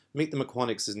Meet the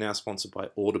meQuanics is now sponsored by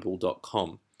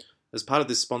Audible.com. As part of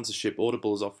this sponsorship,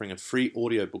 Audible is offering a free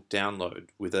audiobook download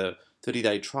with a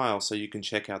 30-day trial so you can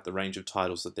check out the range of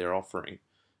titles that they're offering.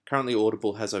 Currently,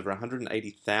 Audible has over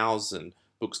 180,000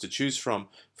 books to choose from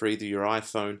for either your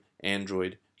iPhone,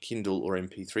 Android, Kindle, or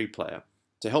MP3 player.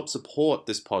 To help support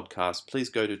this podcast, please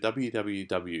go to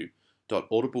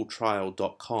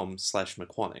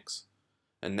www.audibletrial.com/meQuanics.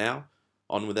 And now,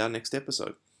 on with our next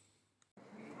episode.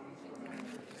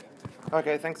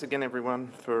 Okay, thanks again everyone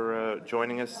for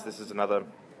joining us. This is another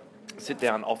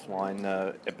sit-down offline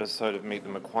episode of Meet the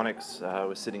meQuanics.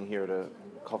 We're sitting here at a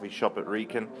coffee shop at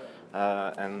Rican,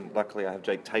 and luckily I have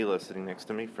Jake Taylor sitting next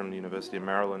to me from the University of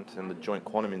Maryland and the Joint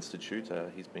Quantum Institute.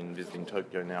 He's been visiting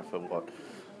Tokyo now for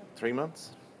 3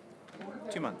 months?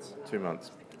 2 months. 2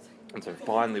 months. And so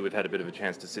finally we've had a bit of a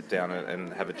chance to sit down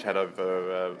and have a chat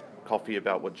over coffee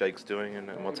about what Jake's doing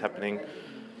and what's happening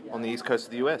on the east coast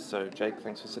of the US. So Jake,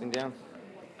 thanks for sitting down.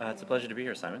 It's a pleasure to be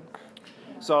here, Simon.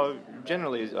 So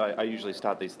generally I usually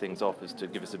start these things off is to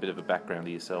give us a bit of a background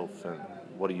to yourself and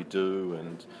what do you do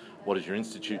and what does your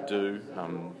institute do.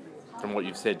 From what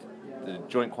you've said, the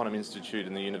Joint Quantum Institute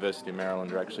and the University of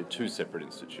Maryland are actually two separate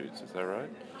institutes, is that right?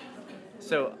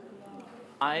 So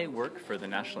I work for the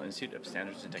National Institute of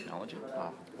Standards and Technology,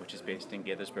 which is based in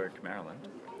Gaithersburg, Maryland.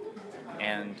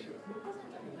 And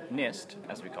NIST,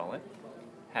 as we call it,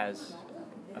 has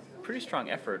a pretty strong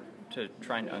effort to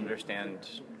try and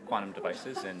understand quantum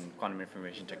devices and quantum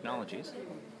information technologies.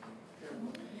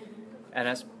 And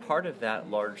as part of that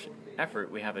large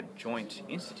effort, we have a joint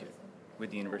institute with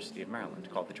the University of Maryland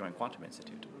called the Joint Quantum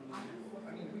Institute,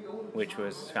 which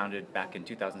was founded back in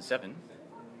 2007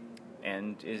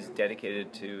 and is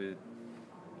dedicated to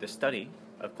the study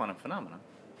of quantum phenomena.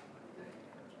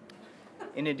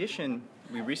 In addition,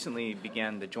 we recently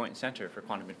began the Joint Center for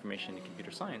Quantum Information and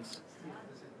Computer Science,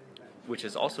 which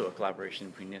is also a collaboration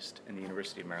between NIST and the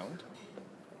University of Maryland.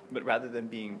 But rather than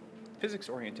being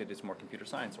physics-oriented, it's more computer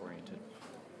science-oriented.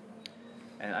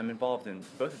 And I'm involved in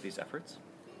both of these efforts.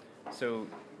 So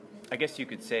I guess you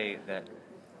could say that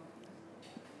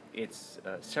it's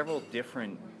several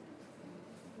different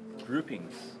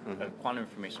groupings of quantum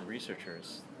information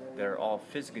researchers that are all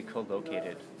physically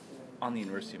co-located on the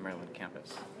University of Maryland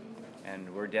campus.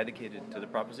 And we're dedicated to the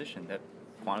proposition that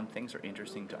quantum things are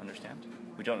interesting to understand.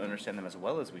 We don't understand them as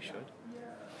well as we should.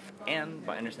 And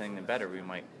by understanding them better, we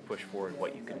might push forward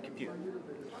what you can compute.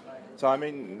 So, I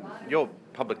mean, your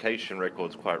publication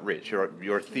record's quite rich.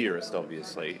 You're a theorist,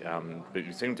 obviously, but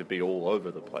you seem to be all over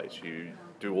the place. You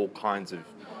do all kinds of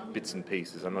bits and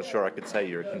pieces. I'm not sure I could say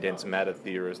you're a condensed matter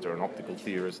theorist or an optical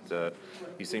theorist.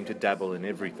 You seem to dabble in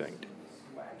everything.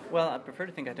 Well, I prefer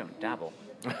to think I don't dabble.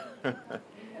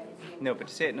 No, but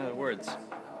to say it in other words,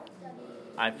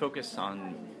 I focus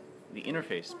on the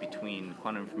interface between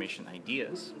quantum information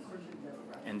ideas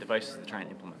and devices that try and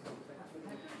implement them.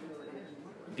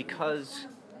 Because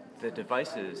the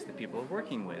devices that people are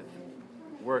working with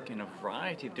work in a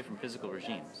variety of different physical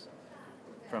regimes,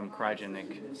 from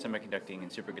cryogenic semiconducting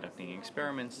and superconducting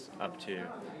experiments up to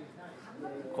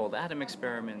cold atom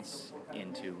experiments,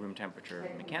 into room temperature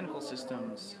mechanical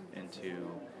systems,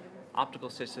 into optical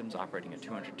systems operating at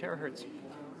 200 terahertz,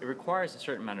 it requires a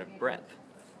certain amount of breadth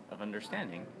of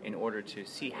understanding in order to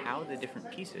see how the different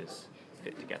pieces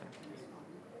fit together.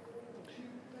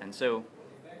 And so,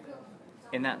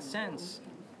 in that sense,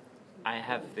 I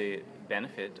have the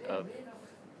benefit of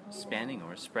spanning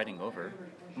or spreading over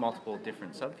multiple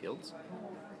different subfields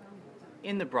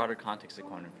in the broader context of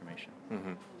quantum information.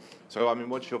 Mm-hmm. So, I mean,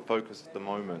 what's your focus at the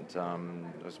moment? I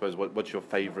suppose, what's your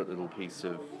favorite little piece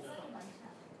of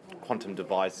quantum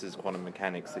devices, quantum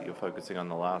mechanics that you're focusing on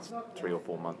the last 3 or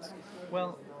 4 months?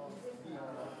 Well,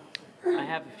 I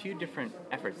have a few different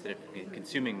efforts that have been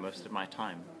consuming most of my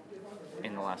time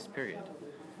in the last period.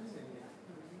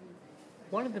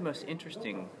 One of the most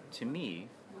interesting to me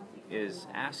is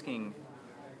asking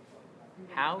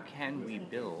how can we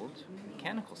build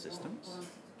mechanical systems,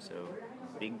 so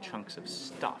big chunks of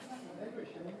stuff,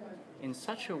 in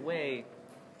such a way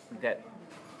that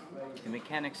the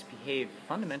mechanics behave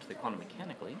fundamentally quantum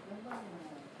mechanically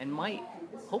and might,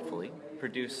 hopefully,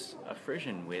 produce a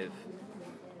frisson with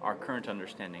our current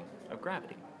understanding of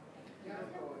gravity.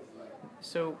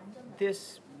 So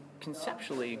this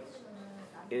conceptually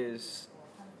is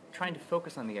trying to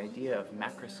focus on the idea of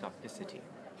macroscopicity,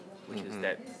 which is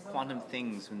that quantum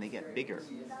things, when they get bigger,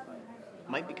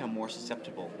 might become more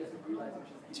susceptible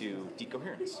to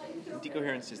decoherence.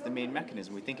 Decoherence is the main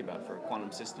mechanism we think about for a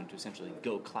quantum system to essentially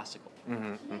go classical,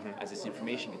 as this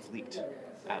information gets leaked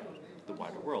out the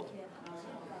wider world.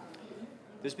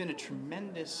 There's been a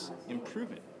tremendous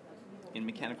improvement in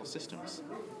mechanical systems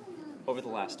over the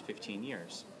last 15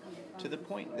 years, to the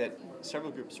point that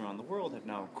several groups around the world have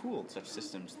now cooled such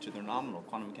systems to their nominal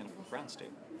quantum mechanical ground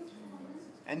state.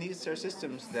 And these are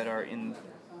systems that are in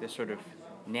this sort of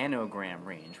nanogram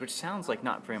range, which sounds like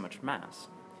not very much mass.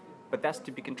 But that's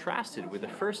to be contrasted with the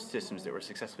first systems that were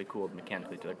successfully cooled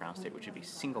mechanically to the ground state, which would be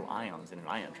single ions in an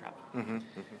ion trap.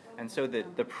 And so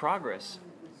the progress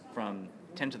from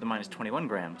 10 to the minus 21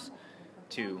 grams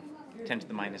to 10 to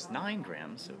the minus 9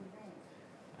 grams, so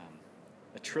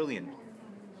a trillion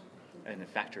and a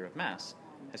factor of mass,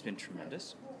 has been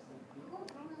tremendous.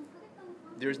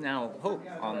 There's now hope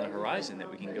on the horizon that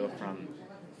we can go from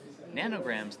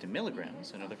nanograms to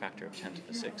milligrams, another factor of 10 to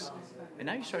the 6. And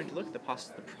now you're starting to look at the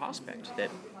prospect that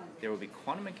there will be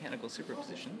quantum mechanical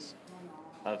superpositions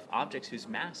of objects whose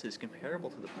mass is comparable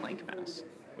to the Planck mass,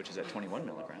 which is at 21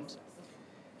 milligrams,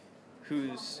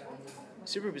 whose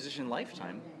superposition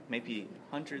lifetime may be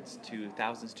hundreds to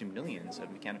thousands to millions of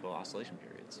mechanical oscillation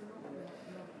periods.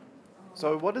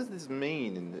 So what does this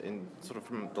mean in sort of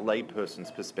from the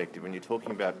layperson's perspective when you're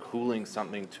talking about cooling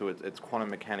something to its quantum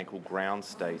mechanical ground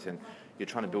state, and you're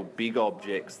trying to build big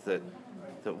objects that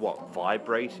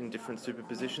vibrate in different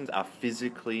superpositions, are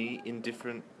physically in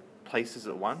different places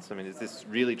at once? I mean, is this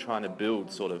really trying to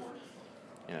build sort of,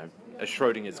 a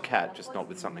Schrodinger's cat, just not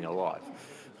with something alive?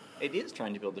 It is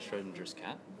trying to build the Schrodinger's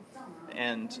cat,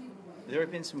 and there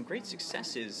have been some great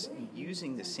successes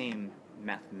using the same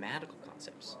mathematical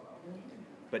concepts,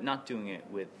 but not doing it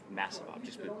with massive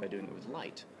objects, but by doing it with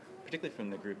light, particularly from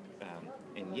the group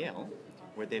in Yale,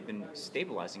 where they've been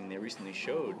stabilizing, and they recently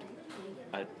showed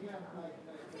a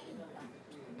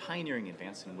pioneering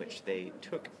advance in which they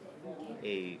took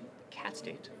a cat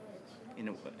state in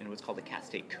what's called a cat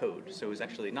state code. So it was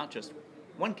actually not just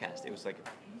one cat state, it was like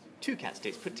two cat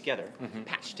states put together,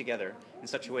 patched together in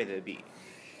such a way that it would be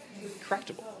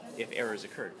correctable if errors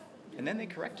occurred. And then they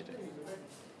corrected it.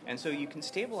 And so you can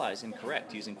stabilize and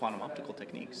correct using quantum optical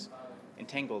techniques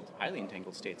highly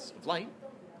entangled states of light,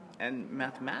 and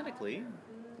mathematically,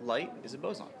 light is a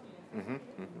boson.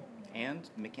 And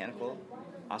mechanical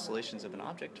oscillations of an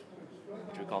object,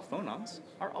 which we call phonons,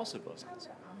 are also bosons.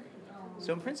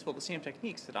 So in principle, the same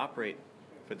techniques that operate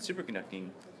for the superconducting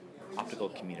optical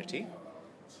community,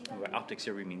 by optics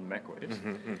here we mean microwaves,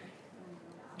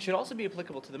 should also be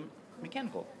applicable to the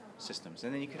mechanical systems.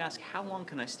 And then you could ask, how long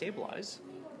can I stabilize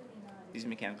these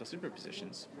mechanical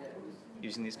superpositions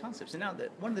using these concepts? And now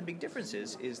one of the big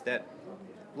differences is that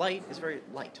light is very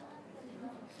light,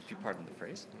 if you pardon the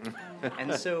phrase.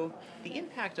 And so the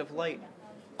impact of light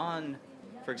on,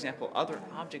 for example, other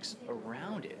objects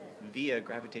around it via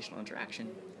gravitational interaction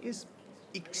is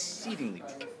exceedingly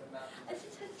weak.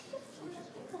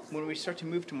 When we start to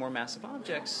move to more massive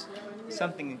objects,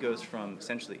 something that goes from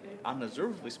essentially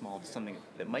unobservably small to something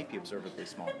that might be observably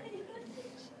small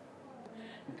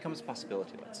becomes a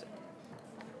possibility, let's say.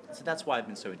 So that's why I've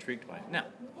been so intrigued by it. Now,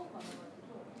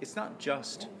 it's not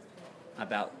just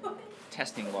about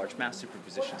testing large mass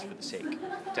superpositions for the sake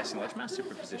of testing large mass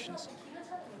superpositions.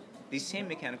 These same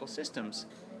mechanical systems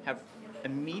have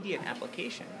immediate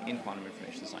application in quantum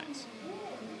information science.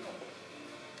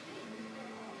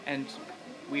 And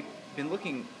we've been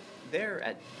looking there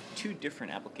at two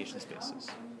different application spaces.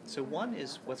 So one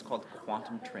is what's called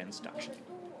quantum transduction.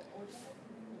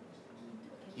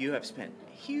 You have spent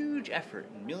huge effort,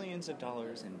 millions of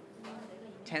dollars and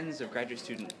tens of graduate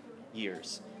student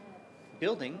years,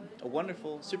 building a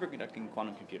wonderful superconducting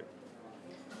quantum computer,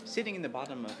 sitting in the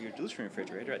bottom of your dilution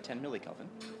refrigerator at 10 millikelvin.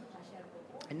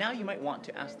 And now you might want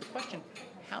to ask the question,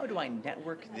 how do I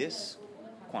network this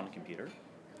quantum computer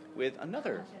with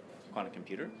another quantum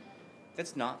computer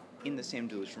that's not in the same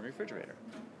dilution refrigerator?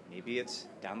 Maybe it's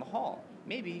down the hall.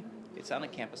 Maybe it's on a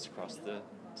campus across the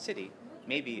city.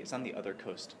 Maybe it's on the other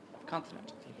coast of the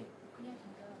continent.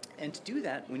 And to do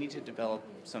that, we need to develop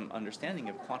some understanding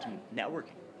of quantum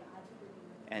networking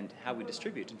and how we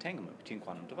distribute entanglement between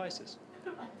quantum devices.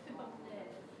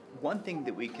 One thing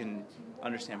that we can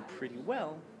understand pretty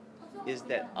well is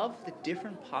that of the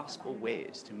different possible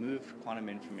ways to move quantum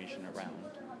information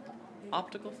around,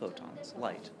 optical photons,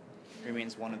 light,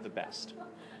 remains one of the best.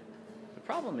 The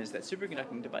problem is that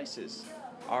superconducting devices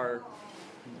are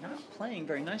not playing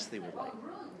very nicely with light.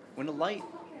 When a light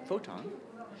photon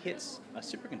hits a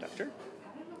superconductor,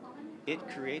 it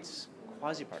creates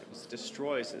quasiparticles,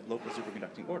 destroys the local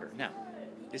superconducting order. Now,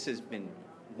 this has been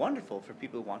wonderful for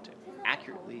people who want to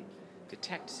accurately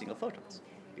detect single photons.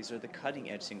 These are the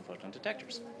cutting-edge single photon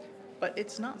detectors. But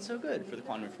it's not so good for the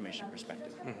quantum information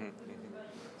perspective.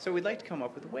 So we'd like to come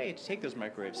up with a way to take those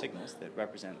microwave signals that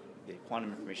represent the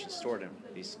quantum information stored in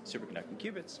these superconducting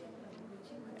qubits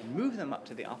and move them up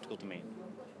to the optical domain.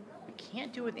 We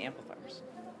can't do it with the amplifiers,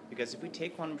 because if we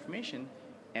take quantum information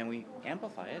and we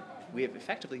amplify it, we have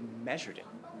effectively measured it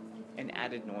and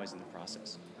added noise in the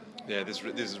process. Yeah, this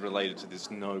is related to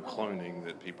this no cloning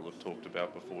that people have talked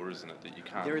about before, isn't it? That you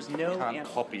can't, There is no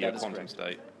copy a quantum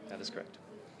state. That is correct.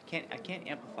 I can't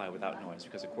amplify without noise,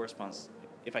 because it corresponds.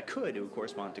 If I could, it would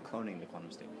correspond to cloning the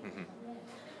quantum state. Mm-hmm.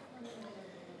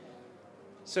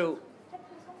 So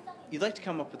you'd like to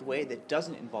come up with a way that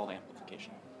doesn't involve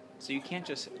amplification. So you can't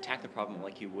just attack the problem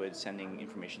like you would sending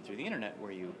information through the internet,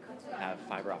 where you have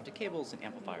fiber optic cables and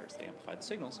amplifiers that amplify the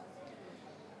signals.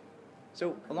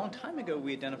 So a long time ago,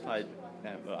 we identified,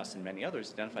 us and many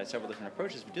others, identified several different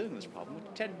approaches for dealing with this problem, which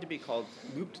tended to be called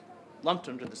lumped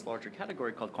under this larger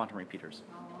category called quantum repeaters.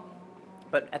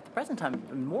 But at the present time,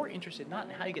 I'm more interested not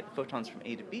in how you get the photons from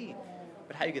A to B,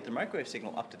 but how you get the microwave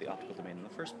signal up to the optical domain in the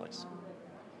first place.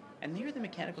 And here the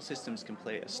mechanical systems can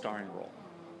play a starring role,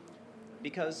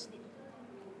 because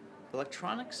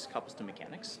electronics couples to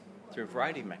mechanics through a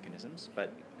variety of mechanisms,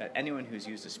 but anyone who's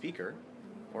used a speaker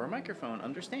or a microphone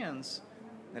understands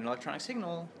that an electronic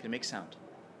signal can make sound,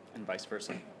 and vice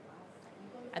versa.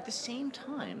 At the same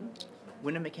time,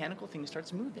 when a mechanical thing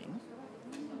starts moving,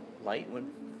 light,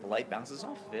 when the light bounces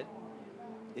off of it,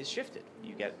 is shifted.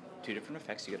 You get two different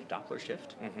effects. You get a Doppler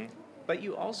shift, but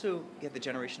you also get the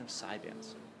generation of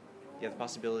sidebands. You have the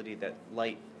possibility that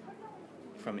light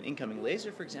from an incoming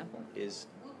laser, for example, is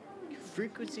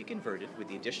frequency converted with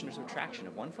the addition or subtraction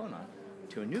of one photon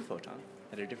to a new photon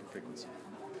at a different frequency.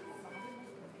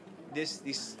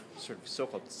 These sort of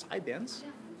so-called sidebands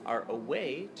are a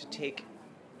way to take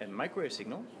a microwave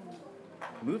signal,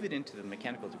 move it into the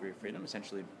mechanical degree of freedom,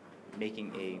 essentially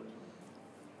making a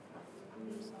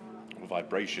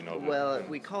vibration of it. Well,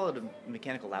 we call it a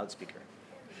mechanical loudspeaker.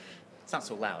 It's not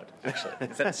so loud, actually.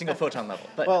 It's at a single photon level.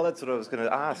 But well, that's what I was going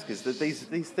to ask, is that these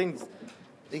things,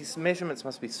 these measurements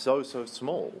must be so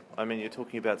small. I mean, you're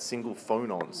talking about single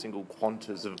phonons, single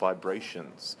quantas of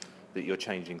vibrations that you're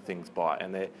changing things by,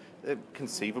 and they're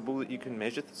conceivable that you can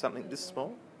measure something this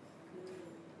small?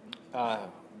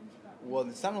 Well,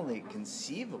 it's not only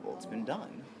conceivable, it's been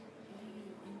done.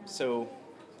 So,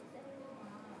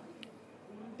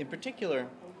 in particular,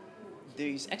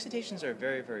 these excitations are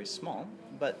very, very small,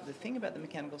 but the thing about the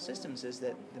mechanical systems is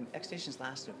that the excitations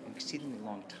last an exceedingly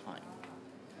long time.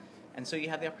 And so you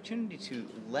have the opportunity to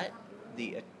let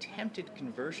the attempted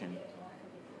conversion,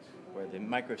 where the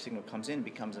microwave signal comes in,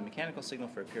 becomes a mechanical signal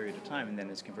for a period of time, and then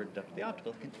is converted up to the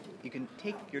optical. You can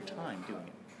take your time doing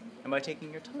it. And by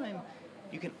taking your time,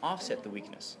 you can offset the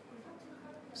weakness.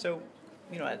 So,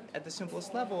 at the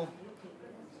simplest level,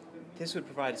 this would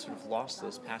provide a sort of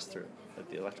lossless pass-through of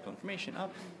the electrical information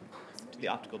up to the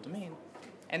optical domain.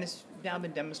 And it's now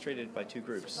been demonstrated by two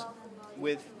groups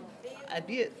with,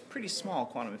 albeit pretty small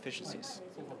quantum efficiencies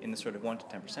in the sort of 1 to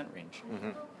 10% range. Mm-hmm.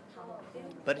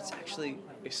 But it's actually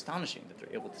astonishing that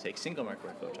they're able to take single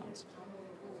microwave photons,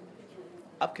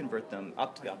 convert them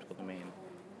up to the optical domain,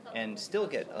 and still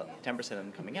get 10% of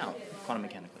them coming out quantum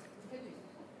mechanically.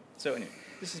 So anyway,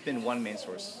 this has been one main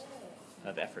source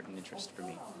of effort and interest for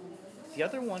me. The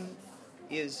other one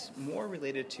is more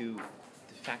related to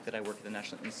the fact that I work at the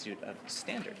National Institute of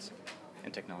Standards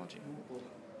and Technology.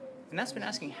 And that's been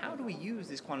asking, how do we use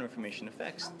these quantum information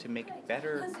effects to make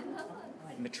better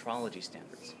metrology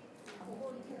standards?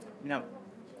 Now,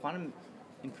 quantum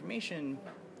information,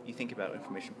 you think about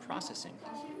information processing,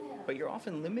 but you're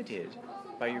often limited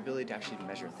by your ability to actually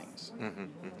measure things. Mm-hmm.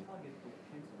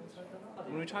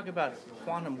 When we talk about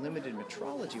quantum limited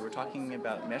metrology, we're talking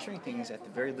about measuring things at the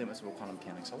very limits of what quantum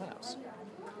mechanics allows.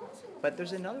 But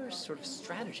there's another sort of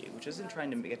strategy, which isn't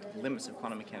trying to get to the limits of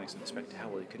quantum mechanics with respect to how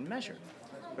well you can measure,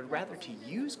 but rather to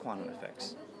use quantum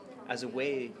effects as a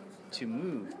way to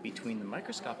move between the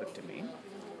microscopic domain,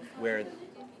 where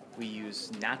we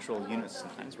use natural units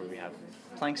sometimes, where we have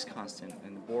Planck's constant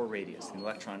and the Bohr radius and the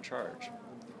electron charge,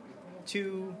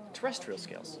 to terrestrial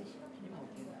scales,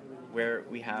 where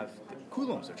we have the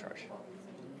coulombs of charge,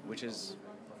 which is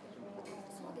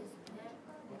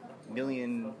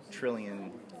million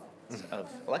trillion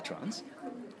of electrons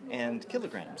and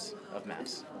kilograms of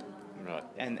mass, right?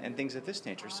 And things of this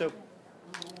nature. So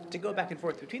to go back and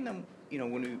forth between them,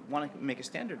 when we want to make a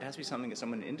standard, it has to be something that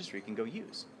someone in industry can go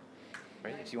use,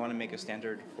 right? If you want to make a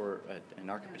standard for, in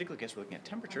our particular case, we're looking at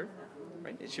temperature,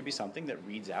 right? It should be something that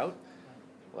reads out.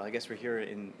 Well, I guess we're here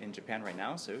in Japan right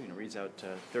now, so reads out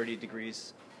 30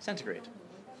 degrees centigrade.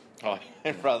 Oh,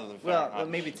 rather than Fahrenheit. Well,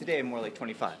 maybe today more like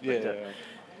 25. Yeah. But,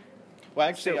 well,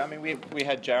 actually, we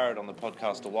had Jared on the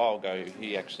podcast a while ago.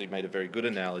 He actually made a very good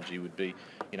analogy. Would be,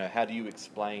 how do you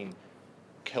explain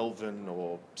Kelvin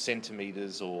or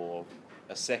centimeters or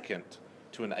a second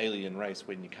to an alien race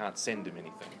when you can't send them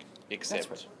anything except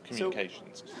right.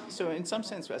 communications. So in some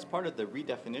sense, as part of the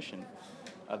redefinition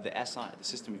of the SI, the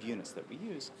system of units that we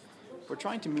use, we're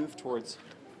trying to move towards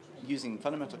using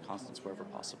fundamental constants wherever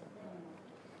possible.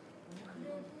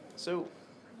 So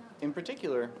in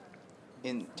particular,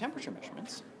 in temperature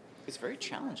measurements, it's very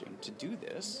challenging to do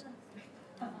this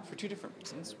for two different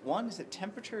reasons. One is that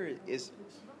temperature is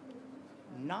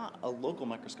not a local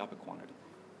microscopic quantity.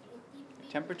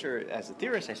 Temperature, as a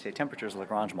theorist, I say temperature is a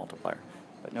Lagrange multiplier,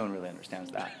 but no one really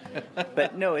understands that.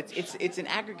 But no, it's an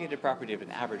aggregated property of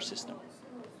an average system.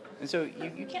 And so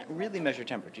you can't really measure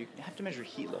temperature. You have to measure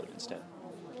heat load instead.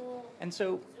 And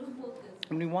so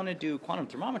when we want to do quantum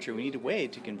thermometry, we need a way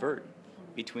to convert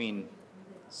between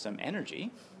some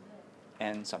energy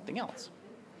and something else.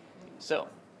 So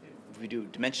if we do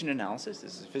dimension analysis,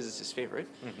 this is a physicist's favorite,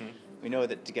 we know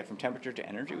that to get from temperature to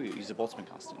energy, we use the Boltzmann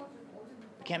constant.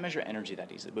 We can't measure energy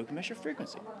that easily, but we can measure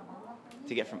frequency.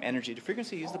 To get from energy to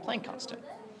frequency, use the Planck constant.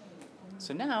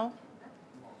 So now,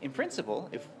 in principle,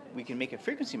 if we can make a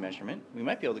frequency measurement, we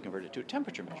might be able to convert it to a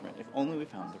temperature measurement, if only we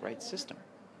found the right system.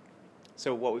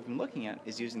 So what we've been looking at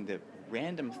is using the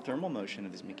random thermal motion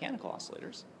of these mechanical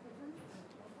oscillators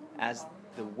as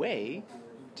the way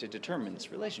to determine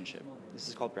this relationship. This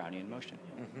is called Brownian motion.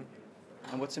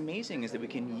 And what's amazing is that we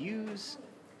can use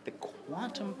the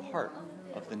quantum part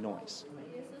of the noise.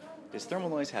 This thermal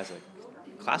noise has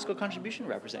a classical contribution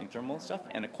representing thermal stuff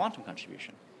and a quantum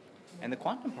contribution. And the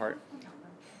quantum part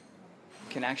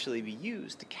can actually be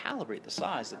used to calibrate the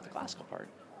size of the classical part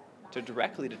to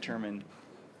directly determine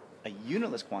a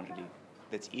unitless quantity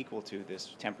that's equal to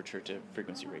this temperature to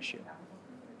frequency ratio.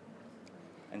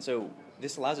 And so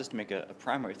this allows us to make a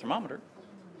primary thermometer,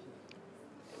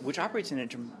 which operates in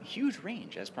a huge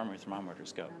range as primary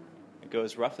thermometers go. It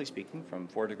goes, roughly speaking, from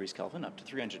 4 degrees Kelvin up to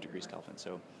 300 degrees Kelvin,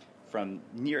 so from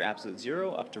near absolute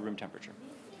zero up to room temperature.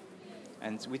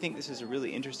 And so we think this is a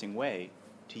really interesting way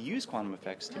to use quantum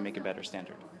effects to make a better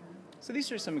standard. So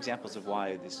these are some examples of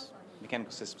why these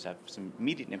mechanical systems have some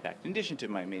immediate impact, in addition to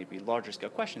my maybe larger scale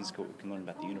questions we can learn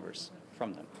about the universe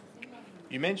from them.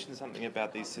 You mentioned something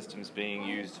about these systems being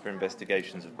used for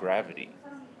investigations of gravity.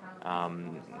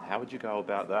 How would you go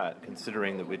about that,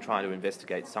 considering that we're trying to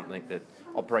investigate something that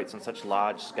operates on such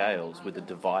large scales with a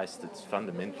device that's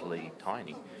fundamentally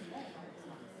tiny?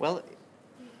 Well,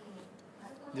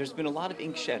 there's been a lot of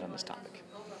ink shed on this topic.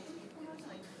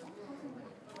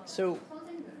 So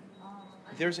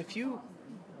there's a few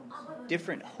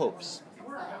different hopes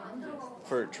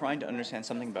for trying to understand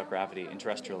something about gravity in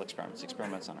terrestrial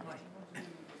experiments on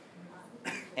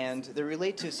Earth. And they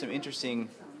relate to some interesting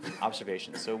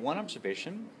observations. So one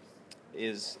observation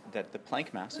is that the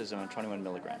Planck mass is around 21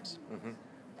 milligrams,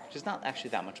 which is not actually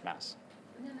that much mass.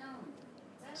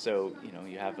 So,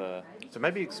 you have a... So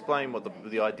maybe explain what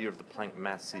the idea of the Planck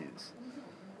mass is.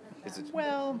 Is it...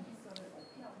 Well,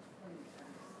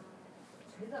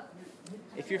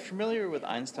 if you're familiar with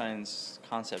Einstein's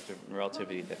concept of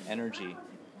relativity, that energy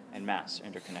and mass are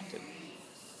interconnected,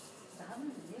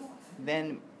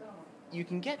 then you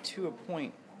can get to a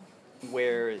point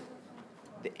where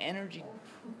the energy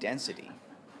density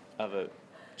of a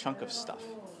chunk of stuff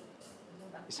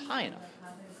is high enough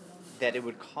that it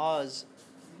would cause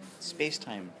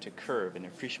space-time to curve an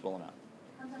appreciable amount.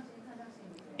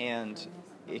 And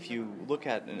if you look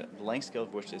at the length scale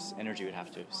of which this energy would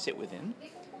have to sit within,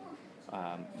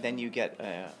 then you get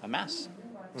a mass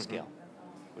scale,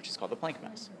 which is called the Planck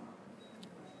mass.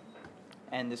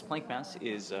 And this Planck mass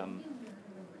is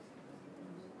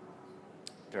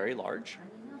very large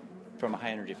from a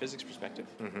high-energy physics perspective,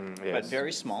 but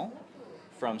very small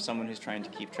from someone who's trying to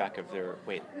keep track of their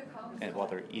weight and while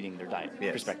they're eating their diet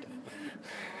perspective.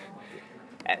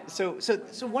 So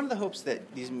one of the hopes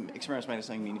that these experiments might have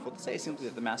something meaningful to say is simply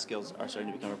that the mass scales are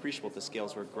starting to become appreciable at the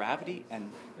scales where gravity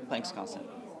and Planck's constant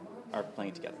are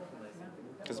playing together.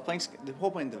 Because the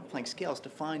whole point of the Planck scale is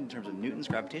defined in terms of Newton's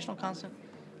gravitational constant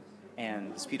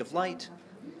and the speed of light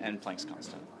and Planck's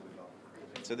constant.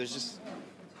 So there's just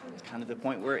kind of the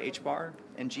point where h bar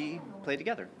and g play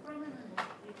together.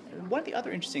 One of the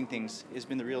other interesting things has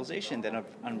been the realization that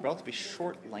on relatively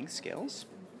short length scales,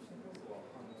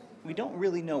 we don't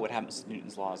really know what happens to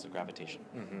Newton's laws of gravitation.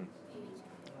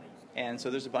 And so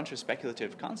there's a bunch of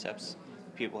speculative concepts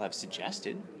people have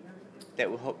suggested that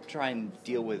will help try and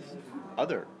deal with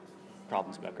other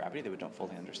problems about gravity that we don't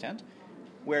fully understand,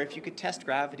 where if you could test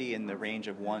gravity in the range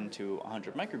of 1 to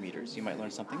 100 micrometers, you might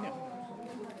learn something new.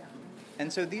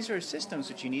 And so these are systems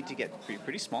which you need to get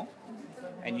pretty small,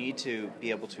 and you need to be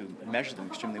able to measure them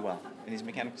extremely well. And these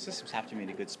mechanical systems have to be in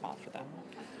a good spot for that.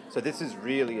 So this is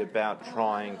really about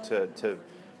trying to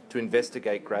to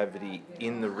investigate gravity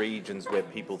in the regions where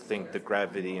people think that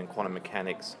gravity and quantum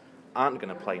mechanics aren't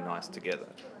going to play nice together.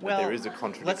 Well, there is a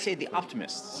contradiction. Let's say the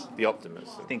optimists The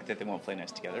optimists think that they won't play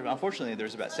nice together. Unfortunately,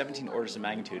 there's about 17 orders of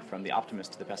magnitude from the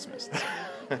optimists to the pessimists.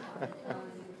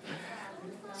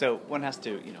 So one has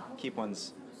to, keep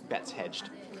one's bets hedged.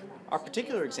 Our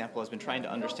particular example has been trying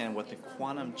to understand what the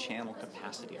quantum channel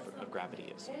capacity of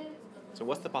gravity is. So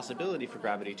what's the possibility for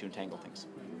gravity to entangle things?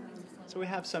 So we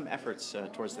have some efforts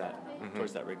towards that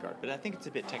regard, but I think it's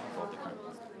a bit technical at the current.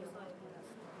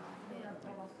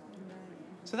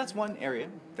 So that's one area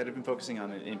that I've been focusing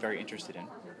on and very interested in.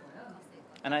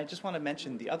 And I just want to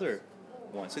mention the other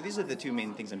one. So these are the two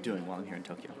main things I'm doing while I'm here in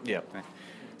Tokyo. Yeah. Right?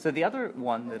 So the other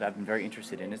one that I've been very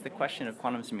interested in is the question of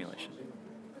quantum simulation.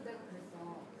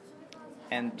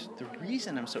 And the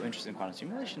reason I'm so interested in quantum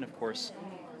simulation, of course,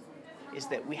 is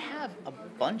that we have a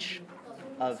bunch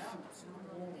of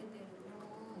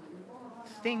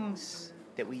things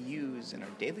that we use in our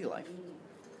daily life,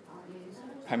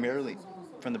 primarily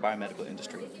from the biomedical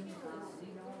industry,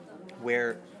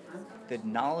 where the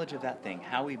knowledge of that thing,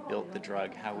 how we built the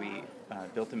drug, how we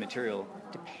built the material,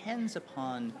 depends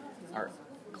upon our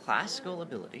classical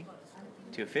ability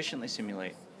to efficiently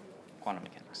simulate quantum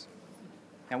mechanics.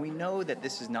 Now we know that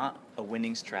this is not a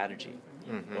winning strategy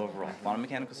overall. Quantum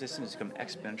mechanical systems become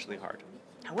exponentially hard.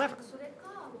 However,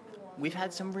 we've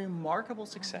had some remarkable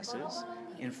successes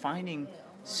in finding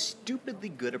stupidly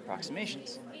good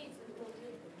approximations.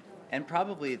 And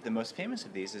probably the most famous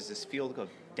of these is this field called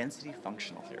density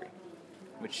functional theory,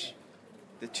 which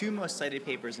the two most cited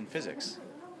papers in physics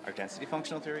are density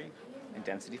functional theory and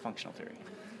density functional theory.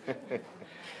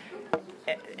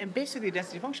 And basically,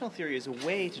 density functional theory is a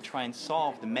way to try and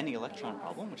solve the many electron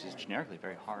problem, which is generically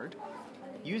very hard,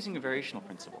 using a variational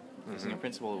principle, using a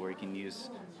principle where you can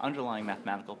use underlying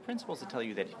mathematical principles to tell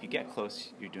you that if you get close,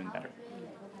 you're doing better.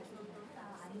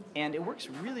 And it works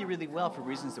really, really well for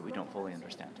reasons that we don't fully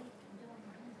understand.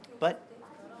 But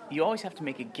you always have to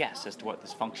make a guess as to what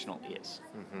this functional is.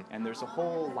 And there's a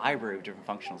whole library of different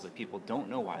functionals that people don't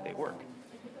know why they work.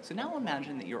 So now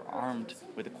imagine that you're armed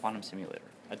with a quantum simulator,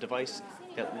 a device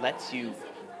that lets you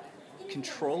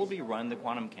controllably run the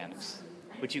quantum mechanics,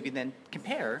 which you can then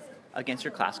compare against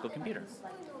your classical computer.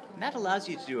 And that allows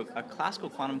you to do a classical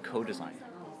quantum co-design,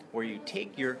 where you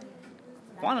take your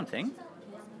quantum thing,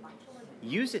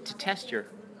 use it to test your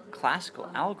classical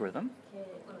algorithm,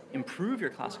 improve your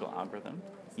classical algorithm,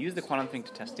 use the quantum thing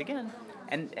to test again,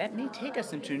 and that may take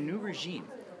us into a new regime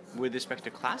with respect to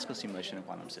classical simulation of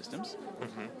quantum systems,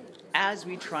 as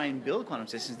we try and build quantum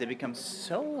systems that become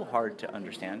so hard to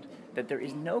understand that there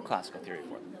is no classical theory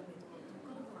for them.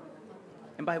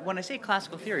 And when I say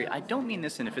classical theory, I don't mean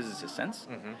this in a physicist sense.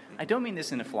 I don't mean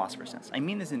this in a philosopher sense. I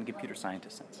mean this in a computer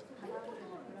scientist sense.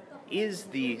 Is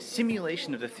the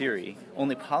simulation of the theory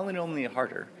only polynomially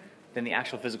harder than the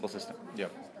actual physical system?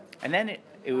 Yep. And then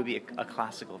it would be a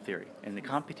classical theory in the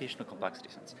computational complexity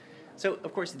sense. So,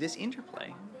 of course, this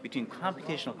interplay between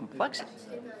computational complexity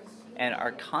and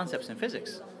our concepts in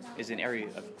physics is an area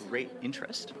of great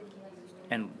interest.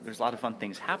 And there's a lot of fun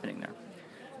things happening there.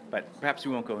 But perhaps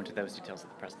we won't go into those details at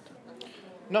the present.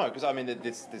 No, because I mean,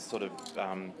 this sort of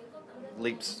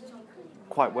leaps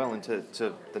quite well into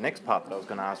the next part that I was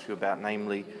going to ask you about,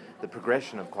 namely the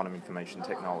progression of quantum information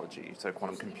technology. So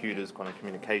quantum computers, quantum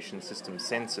communication systems,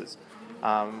 sensors.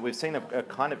 We've seen a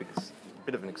kind of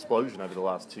bit of an explosion over the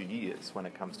last 2 years when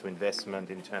it comes to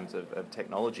investment in terms of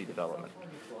technology development.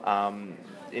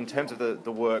 In terms of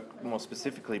the work more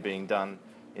specifically being done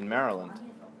in Maryland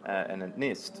and at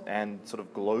NIST and sort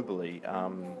of globally,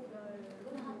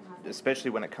 especially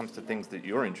when it comes to things that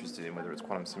you're interested in, whether it's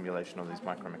quantum simulation or these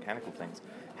micromechanical things,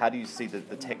 how do you see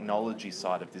the technology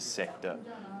side of this sector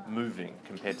moving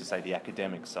compared to, say, the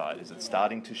academic side? Is it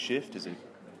starting to shift? Is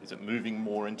it moving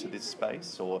more into this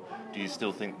space, or do you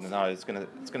still think no, it's going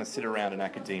to sit around in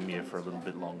academia for a little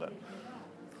bit longer?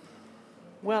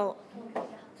 Well,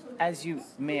 as you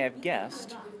may have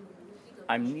guessed,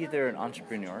 I'm neither an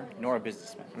entrepreneur nor a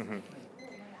businessman.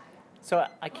 So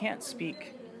I can't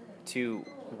speak to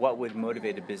what would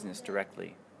motivate a business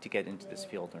directly to get into this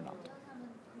field or not.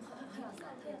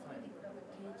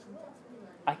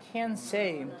 I can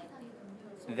say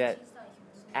that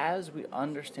as we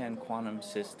understand quantum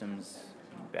systems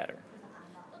better,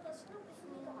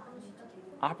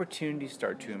 opportunities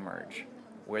start to emerge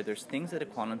where there's things that a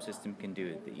quantum system can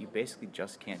do that you basically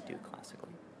just can't do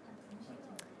classically.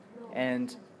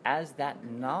 And as that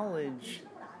knowledge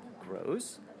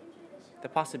grows, the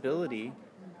possibility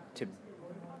to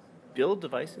build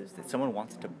devices that someone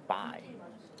wants to buy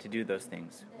to do those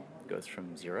things goes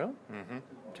from zero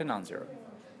to non-zero.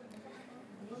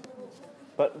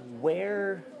 But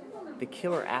where the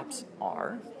killer apps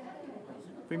are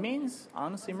remains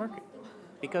honestly murky.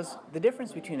 Because the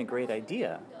difference between a great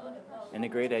idea and a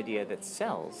great idea that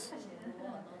sells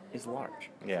is large.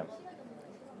 Yeah.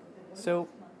 So,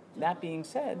 that being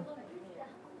said,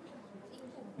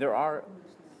 there are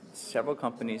several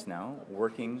companies now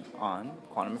working on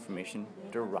quantum information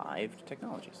derived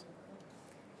technologies.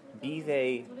 Be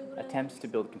they attempts to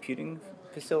build computing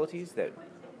facilities that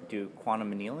do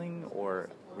quantum annealing or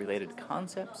related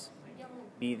concepts,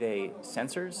 be they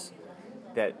sensors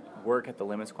that work at the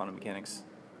limits quantum mechanics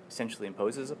essentially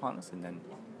imposes upon us and then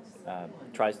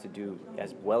tries to do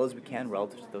as well as we can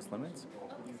relative to those limits.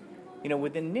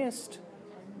 Within NIST,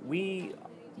 we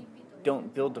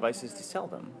don't build devices to sell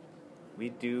them. We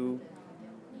do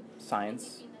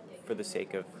science for the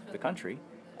sake of the country.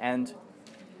 And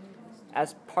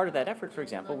as part of that effort, for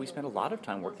example, we spend a lot of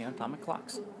time working on atomic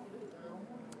clocks.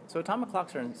 So atomic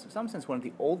clocks are, in some sense, one of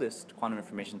the oldest quantum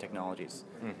information technologies.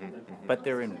 But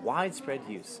they're in widespread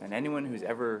use. And anyone who's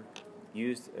ever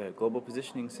used a global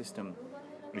positioning system,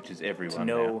 which is everyone to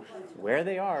know where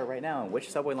they are right now and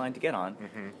which subway line to get on,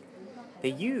 they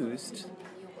used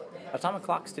atomic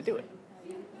clocks to do it.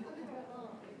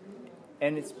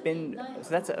 And so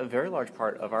that's a very large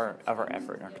part of our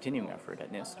effort, our continuing effort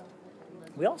at NIST.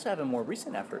 We also have a more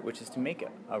recent effort, which is to make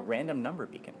a random number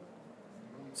beacon.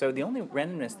 So the only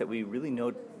randomness that we really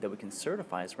know that we can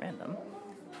certify as random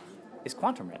is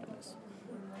quantum randomness.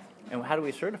 And how do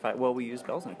we certify it? Well, we use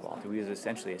Bell's inequality. We use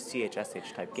essentially a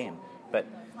CHSH type game. But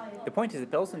the point is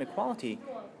that Bell's inequality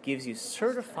gives you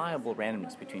certifiable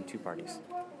randomness between two parties.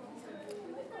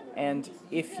 And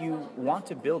if you want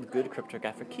to build good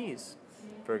cryptographic keys,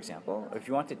 for example, or if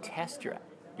you want to test your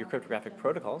cryptographic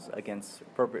protocols against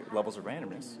appropriate levels of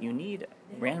randomness, you need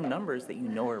random numbers that you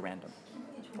know are random.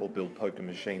 Or build poker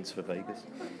machines for Vegas.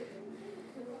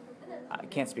 I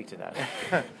can't speak to that.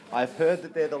 I've heard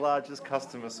that they're the largest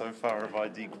customer so far of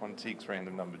ID Quantique's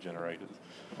random number generators.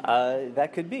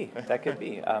 That could be.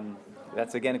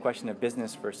 That's again a question of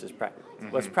business versus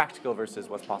what's practical versus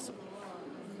what's possible.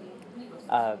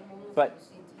 But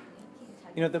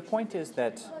the point is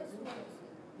that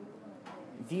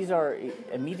these are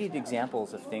immediate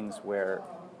examples of things where,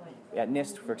 at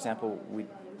NIST, for example,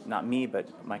 not me, but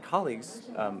my colleagues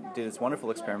did this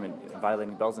wonderful experiment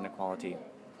violating Bell's inequality,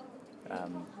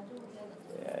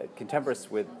 contemporaneous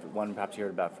with one perhaps you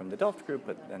heard about from the Delft group,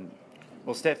 but then...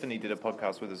 Well, Stephanie did a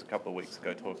podcast with us a couple of weeks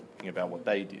ago talking about what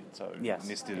they did, so yes.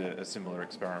 NIST did a similar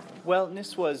experiment. Well,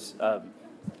 NIST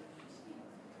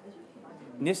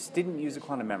didn't use a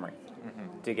quantum memory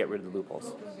to get rid of the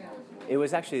loopholes. It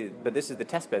was actually, but this is the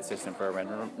testbed system for a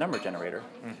random number generator,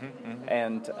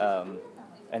 and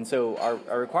so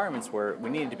our requirements were we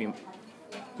needed to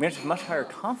have much higher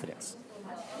confidence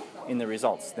in the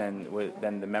results than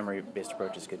the memory-based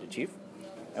approaches could achieve,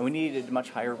 and we needed much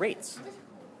higher rates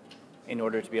in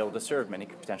order to be able to serve many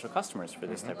potential customers for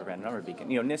this type of random number beacon.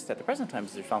 NIST at the present time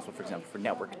is responsible, for example, for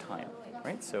network time,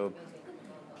 right? So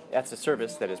that's a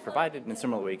service that is provided in a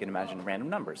similar way you can imagine random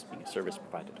numbers being a service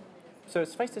provided. So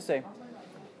suffice to say,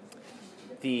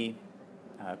 the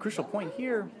crucial point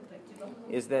here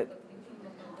is that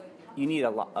you need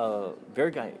a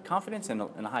very high confidence and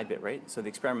a high bit rate. So the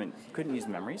experiment couldn't use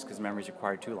memories because memories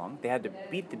required too long. They had to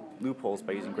beat the loopholes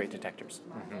by using great detectors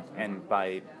and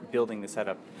by building the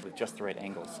setup with just the right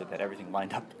angles so that everything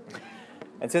lined up.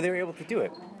 And so they were able to do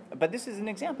it. But this is an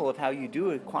example of how you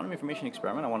do a quantum information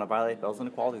experiment. I want to violate Bell's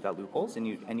inequality without loopholes, and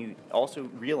you also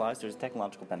realize there's a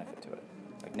technological benefit to it.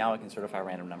 Like now I can certify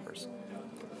random numbers.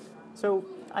 So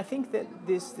I think that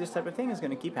this type of thing is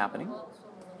going to keep happening.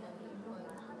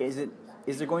 Is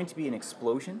there going to be an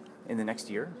explosion in the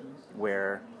next year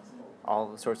where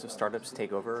all sorts of startups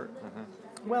take over?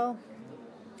 Well,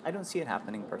 I don't see it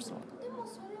happening personally.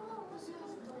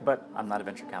 But I'm not a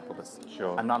venture capitalist.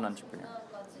 Sure. I'm not an entrepreneur.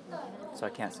 So I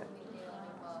can't say.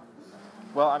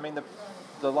 Well, I mean,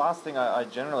 the last thing I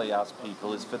generally ask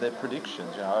people is for their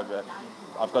predictions.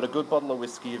 I've got a good bottle of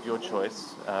whiskey of your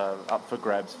choice up for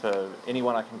grabs for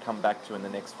anyone I can come back to in the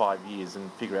next 5 years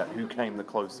and figure out who came the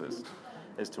closest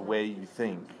as to where you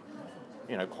think,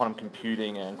 quantum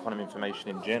computing and quantum information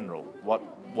in general.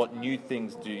 What new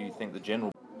things do you think the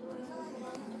general...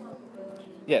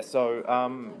 Yeah, so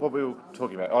what we were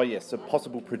talking about. Oh, yes, a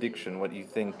possible prediction, what you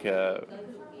think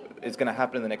is going to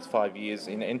happen in the next 5 years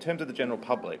in terms of the general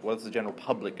public. What is the general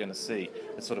public going to see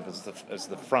as sort of as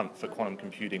the front for quantum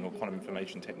computing or quantum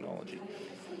information technology?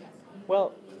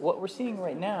 Well, what we're seeing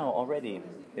right now already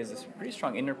is this pretty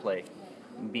strong interplay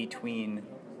between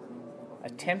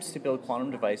attempts to build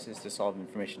quantum devices to solve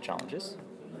information challenges,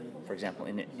 for example,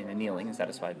 in annealing and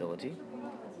satisfiability,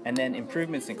 and then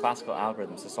improvements in classical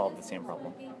algorithms to solve the same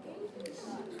problem.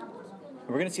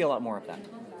 We're going to see a lot more of that.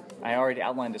 I already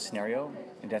outlined a scenario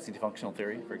in density functional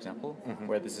theory, for example,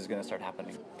 where this is going to start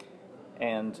happening.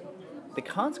 And the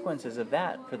consequences of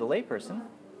that for the layperson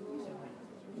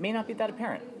may not be that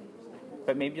apparent,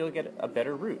 but maybe you'll get a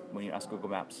better route when you ask Google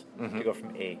Maps to go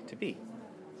from A to B.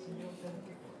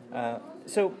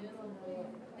 So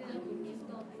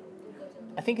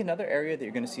I think another area that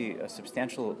you're going to see a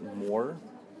substantial more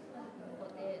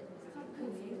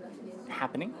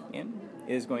happening in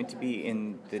is going to be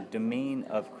in the domain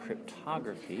of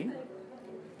cryptography,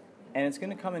 and it's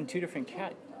going to come in two different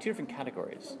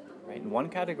categories. Right? And one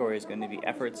category is going to be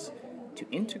efforts to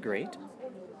integrate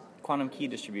quantum key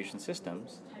distribution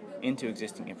systems into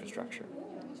existing infrastructure,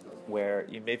 where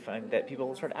you may find that people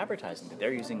will start advertising that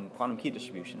they're using quantum key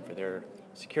distribution for their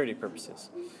security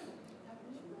purposes.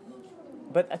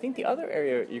 But I think the other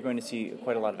area you're going to see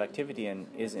quite a lot of activity in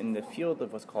is in the field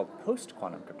of what's called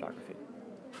post-quantum cryptography.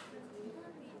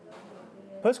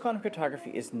 Post-quantum cryptography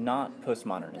is not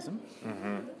postmodernism.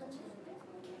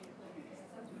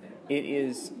 It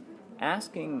is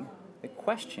asking the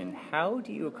question, how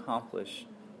do you accomplish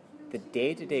the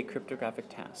day-to-day cryptographic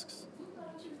tasks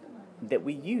that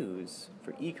we use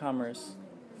for e-commerce,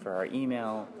 for our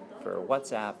email, for our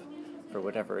WhatsApp, for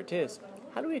whatever it is?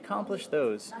 How do we accomplish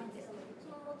those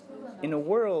in a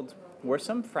world where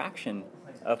some fraction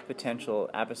of potential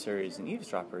adversaries and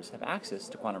eavesdroppers have access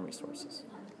to quantum resources?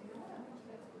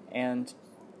 And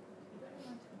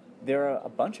there are a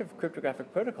bunch of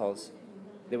cryptographic protocols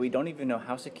that we don't even know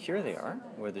how secure they are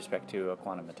with respect to a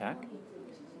quantum attack.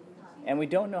 And we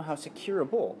don't know how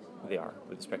secureable they are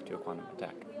with respect to a quantum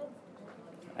attack.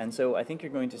 And so I think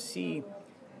you're going to see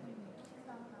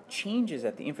changes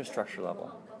at the infrastructure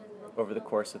level over the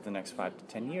course of the next 5 to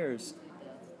 10 years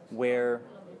where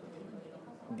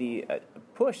the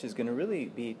push is going to really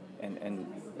be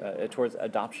towards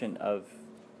adoption of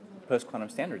post-quantum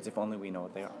standards, if only we know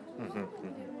what they are.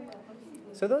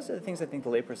 So those are the things I think the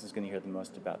layperson is going to hear the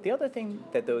most about. The other thing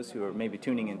that those who are maybe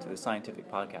tuning into the scientific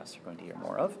podcast are going to hear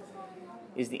more of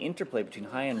is the interplay between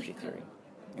high-energy theory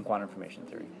and quantum information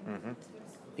theory.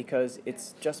 Because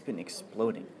it's just been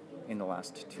exploding in the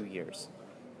last 2 years,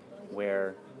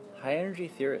 where high-energy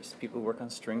theorists, people who work on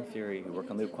string theory, who work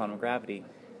on loop quantum gravity,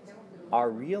 are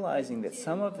realizing that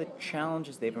some of the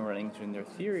challenges they've been running into in their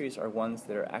theories are ones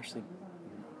that are actually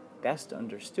best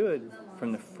understood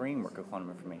from the framework of quantum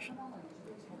information.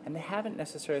 And they haven't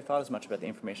necessarily thought as much about the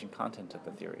information content of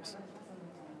the theories.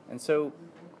 And so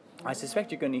I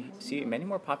suspect you're going to see many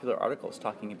more popular articles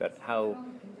talking about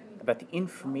about the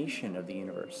information of the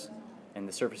universe and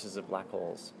the surfaces of black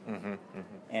holes.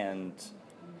 And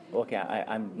look,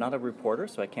 I'm not a reporter,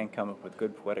 so I can't come up with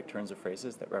good poetic turns of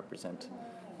phrases that represent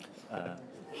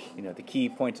the key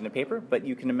point in a paper, but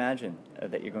you can imagine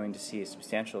that you're going to see a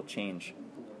substantial change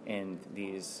in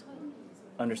these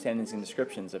understandings and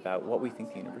descriptions about what we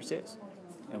think the universe is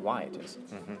and why it is.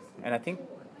 And I think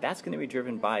that's going to be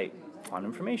driven by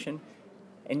quantum information,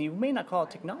 and you may not call it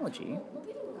technology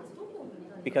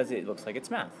because it looks like it's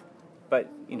math, but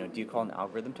do you call an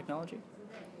algorithm technology?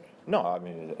 No, I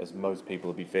mean, as most people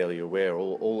will be fairly aware,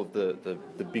 all of the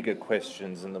bigger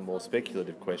questions and the more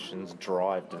speculative questions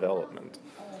drive development.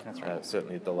 That's right.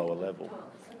 Certainly at the lower level.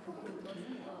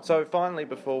 So finally,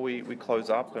 before we close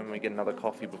up and we get another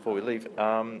coffee before we leave,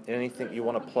 anything you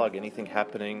want to plug, anything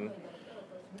happening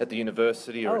at the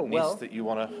university or at NIST that you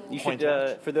want to point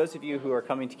out? For those of you who are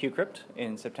coming to QCrypt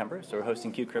in September, so we're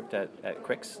hosting QCrypt at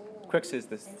CRICS. CRICS is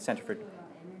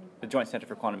the Joint Center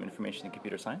for Quantum Information and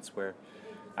Computer Science, where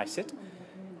I sit.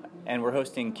 And we're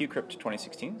hosting QCrypt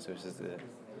 2016, so this is the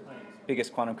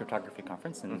biggest quantum cryptography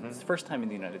conference, and it's the first time in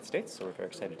the United States, so we're very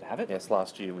excited to have it. Yes,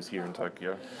 last year was here in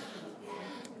Tokyo.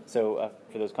 So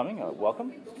for those coming,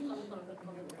 welcome.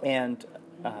 And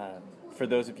for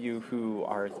those of you who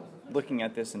are looking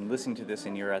at this and listening to this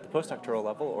and you're at the postdoctoral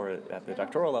level or at the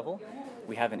doctoral level,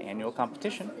 we have an annual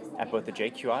competition at both the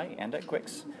JQI and at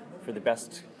QUICS for the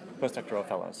best postdoctoral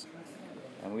fellows.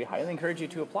 And we highly encourage you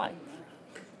to apply,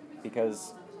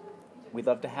 because we'd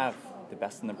love to have the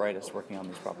best and the brightest working on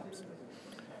these problems.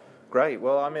 Great.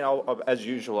 Well, I mean, as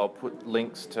usual, I'll put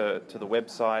links to the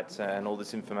websites and all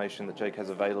this information that Jake has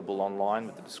available online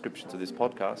with the descriptions of this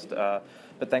podcast.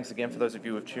 But thanks again for those of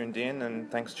you who have tuned in,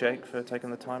 and thanks, Jake, for taking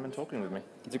the time and talking with me.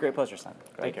 It's a great pleasure, Simon.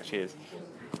 Great. Take care. Cheers.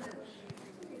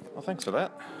 Well, thanks for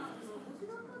that.